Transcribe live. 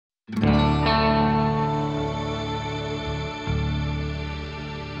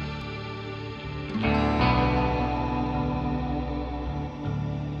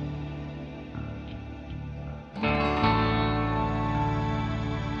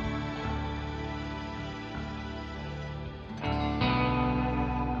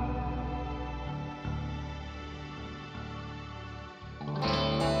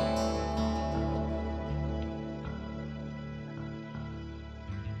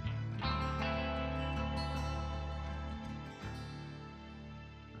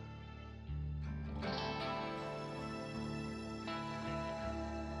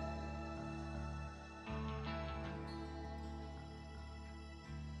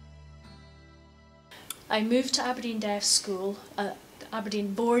I moved to Aberdeen Deaf School,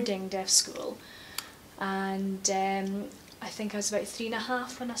 Aberdeen Boarding Deaf School, and I think I was about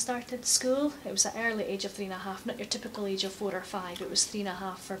 3.5 when I started school. It was at an early age of 3.5, not your typical age of 4 or 5. It was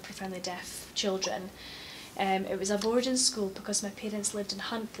 3.5 for profoundly deaf children. It was a boarding school because my parents lived in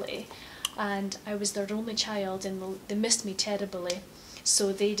Huntly, and I was their only child, and they missed me terribly.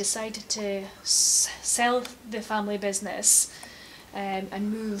 So they decided to sell the family business and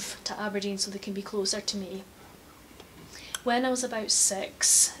move to Aberdeen so they can be closer to me. When I was about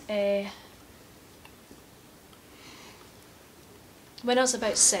 6,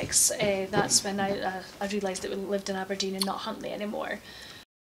 that's when I realised that we lived in Aberdeen and not Huntly anymore.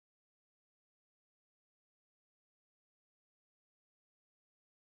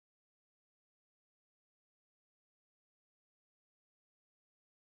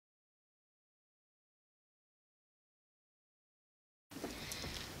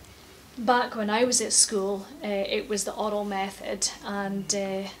 Back when I was at school, it was the oral method, and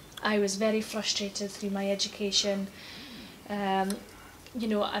I was very frustrated through my education. You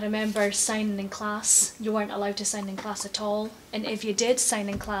know, I remember signing in class. You weren't allowed to sign in class at all, and if you did sign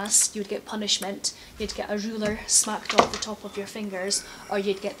in class, you'd get punishment. You'd get a ruler smacked off the top of your fingers, or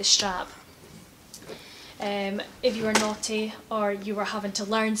you'd get the strap. If you were naughty or you were having to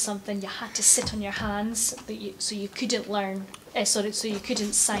learn something, you had to sit on your hands, so you couldn't learn. So you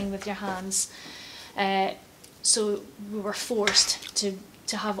couldn't sign with your hands. So we were forced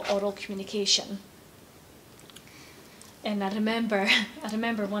to have oral communication. And I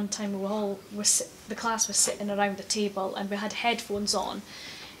remember one time the class was sitting around the table, and we had headphones on,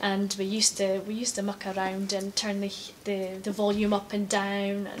 and we used to muck around and turn the volume up and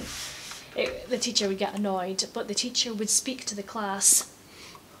down, and the teacher would get annoyed, but the teacher would speak to the class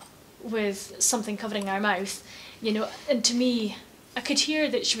with something covering our mouth, you know, and to me, I could hear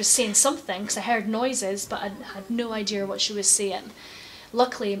that she was saying something because I heard noises, but I had no idea what she was saying.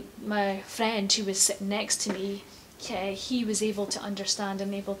 Luckily, my friend who was sitting next to me, he was able to understand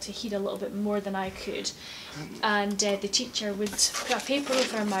and able to hear a little bit more than I could. And the teacher would put a paper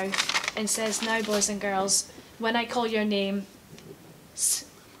over her mouth and says, "Now, boys and girls, when I call your name,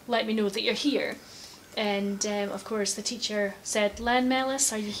 let me know that you're here." And of course the teacher said, "Len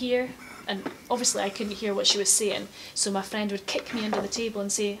Mellis, are you here?" And obviously I couldn't hear what she was saying, so my friend would kick me under the table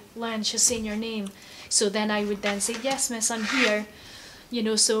and say, "Len, she's saying your name." So then I would then say, "Yes, miss, I'm here." You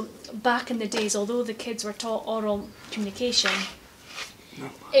know, so back in the days, although the kids were taught oral communication,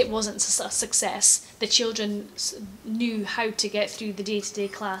 it wasn't a success. The children knew how to get through the day-to-day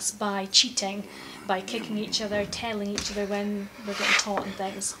class by cheating, by kicking each other, telling each other when we're getting taught and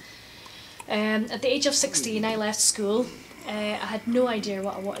things. At the age of 16, I left school. I had no idea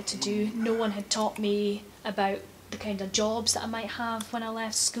what I wanted to do. No one had taught me about the kind of jobs that I might have when I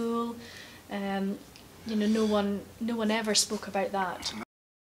left school. You know, no one ever spoke about that.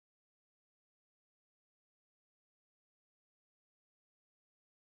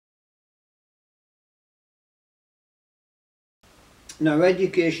 Now,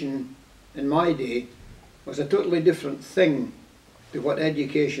 education in my day was a totally different thing to what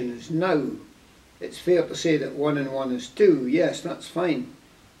education is now. It's fair to say that 1 and 1 is 2, yes, that's fine.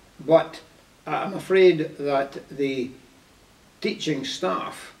 But I'm afraid that the teaching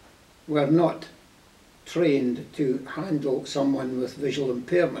staff were not trained to handle someone with visual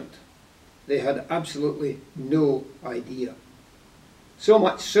impairment. They had absolutely no idea. So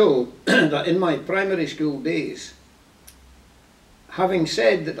much so that in my primary school days, having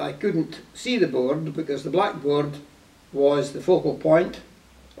said that I couldn't see the board because the blackboard was the focal point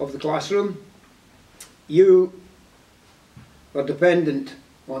of the classroom, you were dependent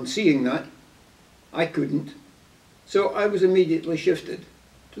on seeing that. I couldn't, so I was immediately shifted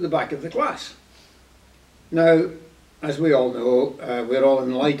to the back of the class. Now, as we all know, we're all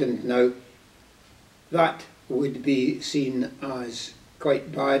enlightened now, that would be seen as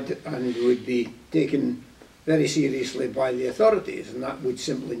quite bad and would be taken very seriously by the authorities, and that would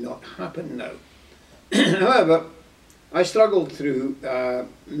simply not happen now. However, I struggled through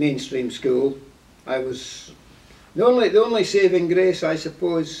mainstream school. I was the only saving grace, I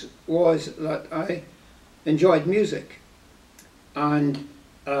suppose, was that I enjoyed music, and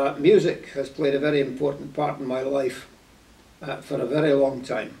music has played a very important part in my life for a very long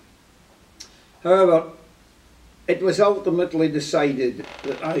time. However, it was ultimately decided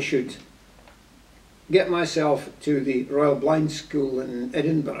that I should get myself to the Royal Blind School in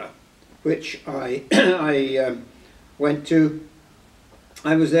Edinburgh, which I went to.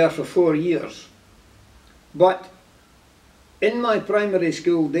 I was there for 4 years. But in my primary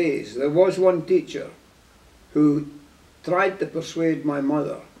school days, there was one teacher who tried to persuade my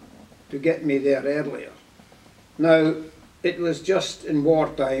mother to get me there earlier. Now, it was just in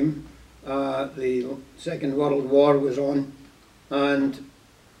wartime, the Second World War was on, and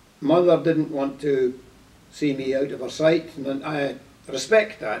Mother didn't want to see me out of her sight, and I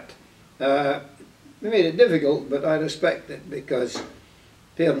respect that. It made it difficult, but I respect it because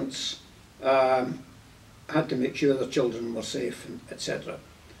parents had to make sure their children were safe, etc.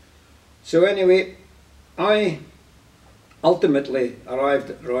 So anyway, I ultimately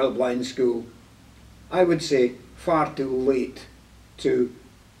arrived at Royal Blind School, I would say far too late to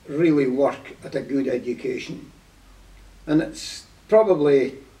really work at a good education. And it's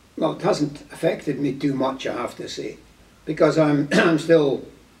probably, well, it hasn't affected me too much, I have to say, because I'm still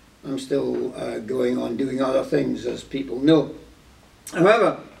going on doing other things, as people know.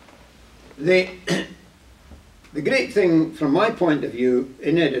 However, the great thing from my point of view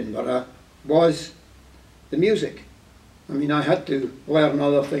in Edinburgh was the music. I mean, I had to learn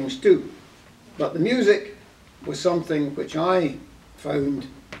other things too, but the music was something which I found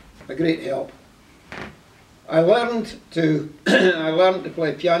a great help. I learned to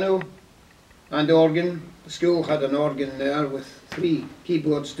play piano and organ. The school had an organ there with 3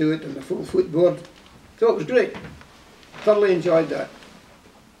 keyboards to it and a full footboard, so it was great. Thoroughly enjoyed that.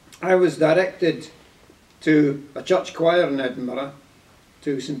 I was directed to a church choir in Edinburgh,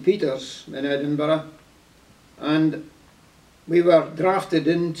 to St Peter's in Edinburgh, and we were drafted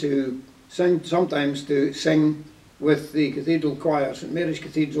in to sing, sometimes to sing with the cathedral choir, St Mary's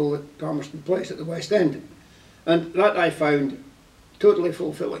Cathedral at Palmerston Place at the West End, and that I found totally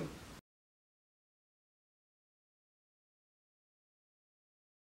fulfilling.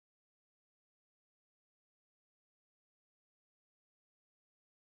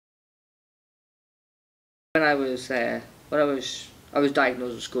 When I was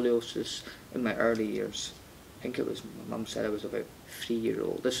diagnosed with scoliosis in my early years. I think it was, my mum said I was about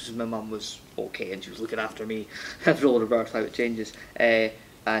 3-year-old. This was, my mum was okay and she was looking after me after all the birth, how it changes.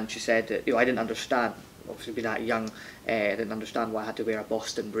 And she said that, I didn't understand, obviously being that young, I didn't understand why I had to wear a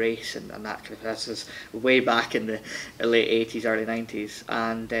Boston brace and that kind of, this is way back in the late 80s, early 90s.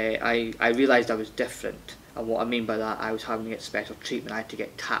 And I realised I was different. And what I mean by that, I was having to get special treatment. I had to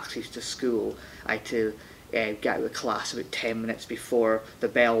get taxis to school. I had to get out of class about 10 minutes before the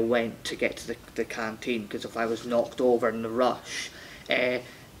bell went to get to the canteen, because if I was knocked over in the rush, I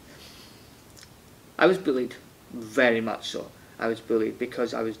was bullied, very much so. I was bullied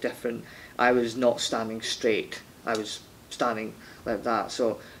because I was different. I was not standing straight. I was standing like that.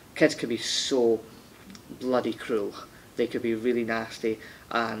 So kids could be so bloody cruel. They could be really nasty,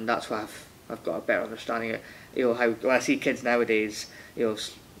 and that's why I've got a better understanding of, how when I see kids nowadays,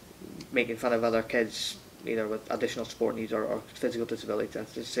 making fun of other kids, either with additional sport needs or physical disabilities, and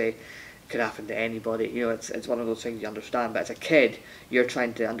to say it could happen to anybody. It's one of those things you understand, but as a kid, you're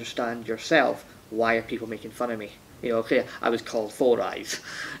trying to understand yourself. Why are people making fun of me? Okay, I was called Four Eyes,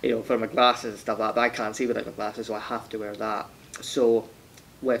 for my glasses and stuff like that, but I can't see without my glasses, so I have to wear that. So,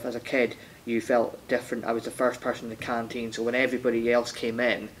 as a kid, you felt different. I was the first person in the canteen, so when everybody else came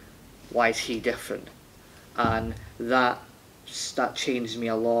in, why is he different? And that changed me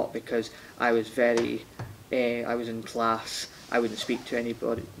a lot, because I was I was in class, I wouldn't speak to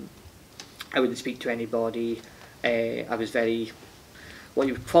anybody. I was very, what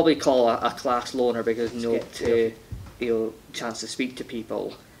you would probably call a class loner, because no to chance to speak to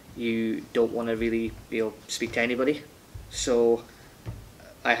people. You don't want to really speak to anybody. So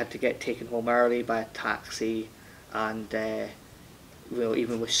I had to get taken home early by a taxi, and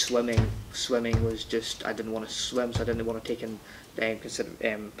even with swimming was just, I didn't want to swim, so I didn't want to take in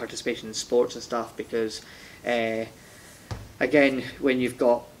participation in sports and stuff, because again, when you've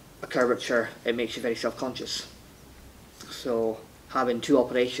got a curvature, it makes you very self-conscious. So having 2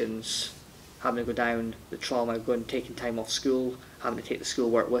 operations, having to go down the trauma, taking time off school, having to take the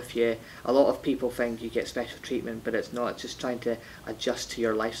schoolwork with you, a lot of people think you get special treatment, but it's not. It's just trying to adjust to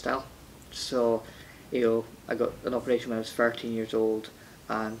your lifestyle. So I got an operation when I was 13 years old,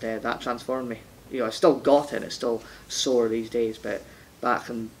 and that transformed me. I still got it, it's still sore these days, but back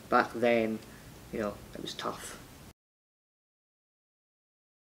then, it was tough.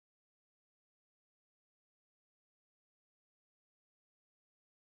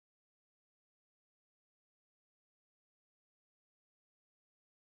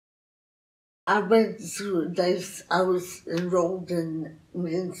 I went through days, I was enrolled in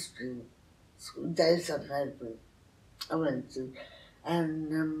mainstream school, days I went to,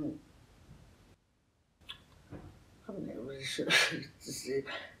 and I'm not really sure to say,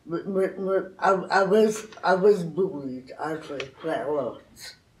 but I was bullied actually quite a lot.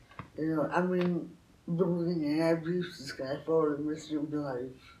 Bullying and abuse is kind of following me through my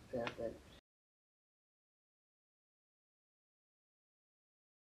life, kind of thing.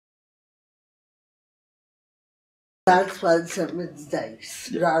 That's why something's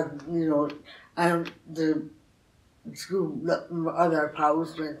nice, rather, you know, and the school that my other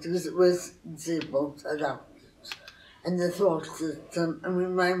pals went to was disabled adults. And the thought that, I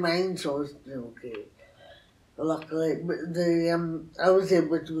mean, my mind's always been okay, luckily, but I was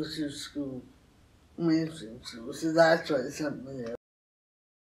able to go through school, mainstream school, so that's why it's something there.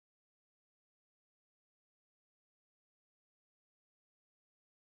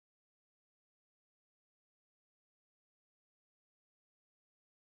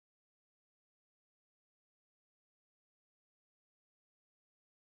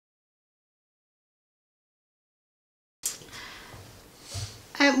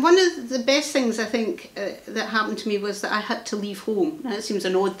 One of the best things I think that happened to me was that I had to leave home. Now, that seems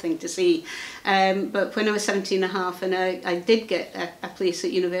an odd thing to say, but when I was 17 and a half and I did get a place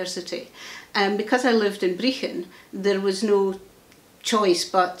at university, because I lived in Brechin, there was no choice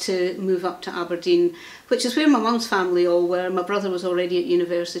but to move up to Aberdeen, which is where my mum's family all were. My brother was already at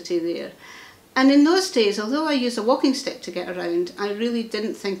university there. And in those days, although I used a walking stick to get around, I really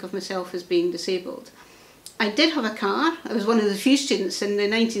didn't think of myself as being disabled. I did have a car. I was one of the few students in the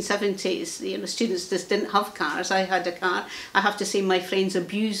 1970s. You know, students just didn't have cars. I had a car. I have to say my friends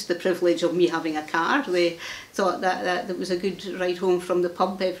abused the privilege of me having a car. They thought that was a good ride home from the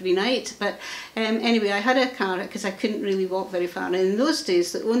pub every night. But anyway, I had a car because I couldn't really walk very far. And in those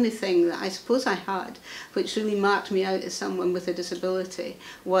days, the only thing that I suppose I had, which really marked me out as someone with a disability,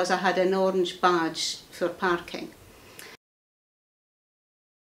 was I had an orange badge for parking.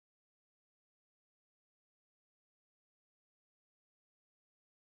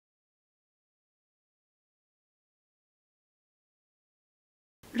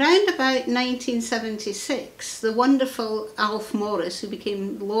 Round about 1976, the wonderful Alf Morris, who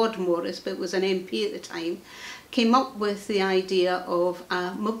became Lord Morris but was an MP at the time, came up with the idea of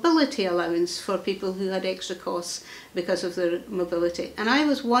a mobility allowance for people who had extra costs because of their mobility. And I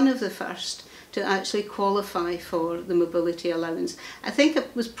was one of the first to actually qualify for the mobility allowance. I think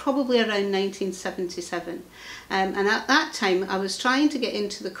it was probably around 1977. And at that time I was trying to get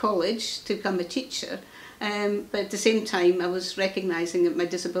into the college to become a teacher, but at the same time I was recognising that my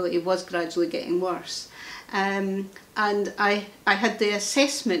disability was gradually getting worse. And I had the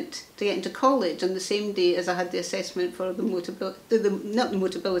assessment to get into college on the same day as I had the assessment for the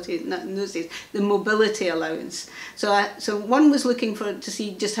mobility allowance. So one was looking to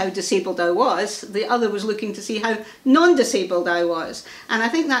see just how disabled I was, the other was looking to see how non-disabled I was. And I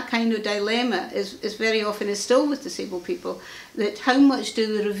think that kind of dilemma is very often is still with disabled people, that how much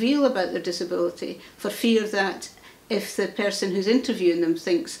do they reveal about their disability for fear that if the person who's interviewing them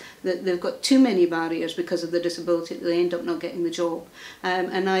thinks that they've got too many barriers because of their disability, they end up not getting the job.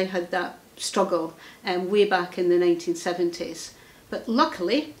 And I had that struggle way back in the 1970s. But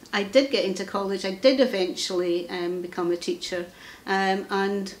luckily, I did get into college. I did eventually become a teacher,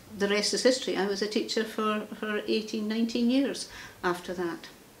 and the rest is history. I was a teacher for 18, 19 years after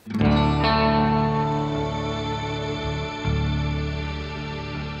that.